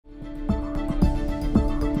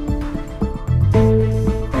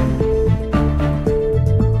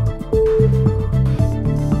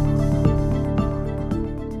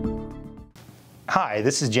Hi,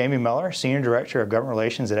 this is Jamie Miller, Senior Director of Government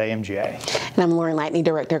Relations at AMGA. And I'm Lauren Lattany,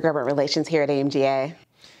 Director of Government Relations here at AMGA. And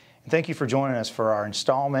thank you for joining us for our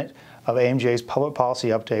installment of AMGA's Public Policy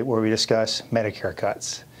Update, where we discuss Medicare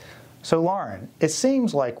cuts. So Lauren, it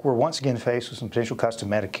seems like we're once again faced with some potential cuts to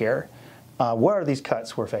Medicare. What are these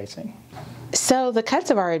cuts we're facing? So the cuts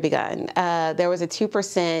have already begun. There was a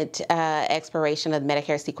 2% expiration of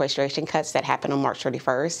Medicare sequestration cuts that happened on March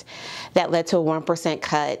 31st. That led to a 1%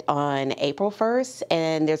 cut on April 1st,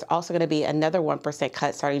 and there's also going to be another 1%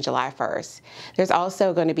 cut starting July 1st. There's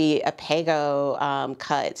also going to be a PAYGO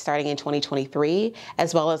cut starting in 2023,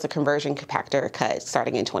 as well as a conversion factor cut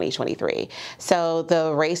starting in 2023. So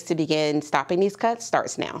the race to begin stopping these cuts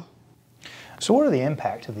starts now. So what are the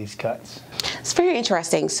impact of these cuts? It's very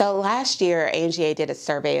interesting. So last year, AMGA did a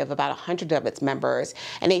survey of about 100 of its members,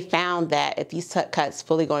 and they found that if these cuts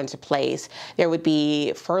fully go into place, there would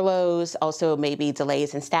be furloughs, also maybe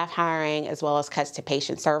delays in staff hiring, as well as cuts to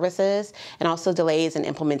patient services, and also delays in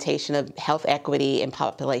implementation of health equity and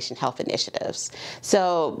population health initiatives.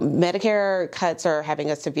 So Medicare cuts are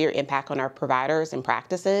having a severe impact on our providers and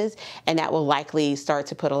practices, and that will likely start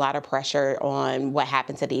to put a lot of pressure on what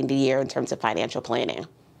happens at the end of the year in terms of financial planning.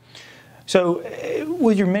 So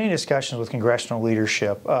with your many discussions with congressional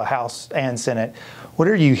leadership, House and Senate, what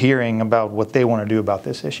are you hearing about what they want to do about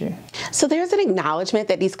this issue? So there's an acknowledgement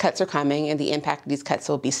that these cuts are coming and the impact of these cuts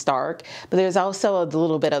will be stark, but there's also a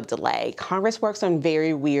little bit of delay. Congress works on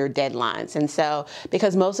very weird deadlines, and so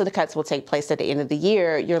because most of the cuts will take place at the end of the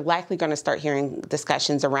year, you're likely going to start hearing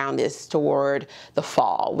discussions around this toward the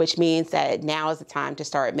fall, which means that now is the time to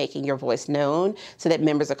start making your voice known so that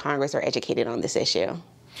members of Congress are educated on this issue.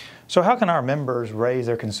 So how can our members raise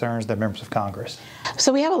their concerns to the members of Congress?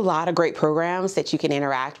 So we have a lot of great programs that you can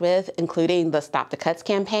interact with, including the Stop the Cuts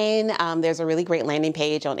campaign. There's a really great landing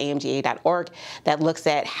page on amga.org that looks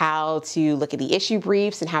at how to look at the issue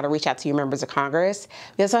briefs and how to reach out to your members of Congress.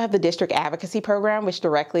 We also have the District Advocacy Program, which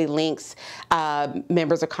directly links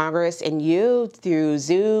members of Congress and you through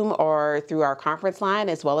Zoom or through our conference line,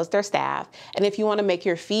 as well as their staff. And if you want to make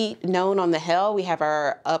your feet known on the Hill, we have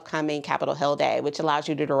our upcoming Capitol Hill Day, which allows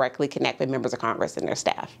you to directly connect with members of Congress and their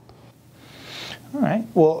staff. All right.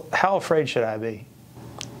 Well, how afraid should I be?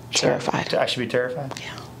 Terrified. I should be terrified?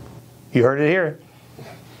 Yeah. You heard it here.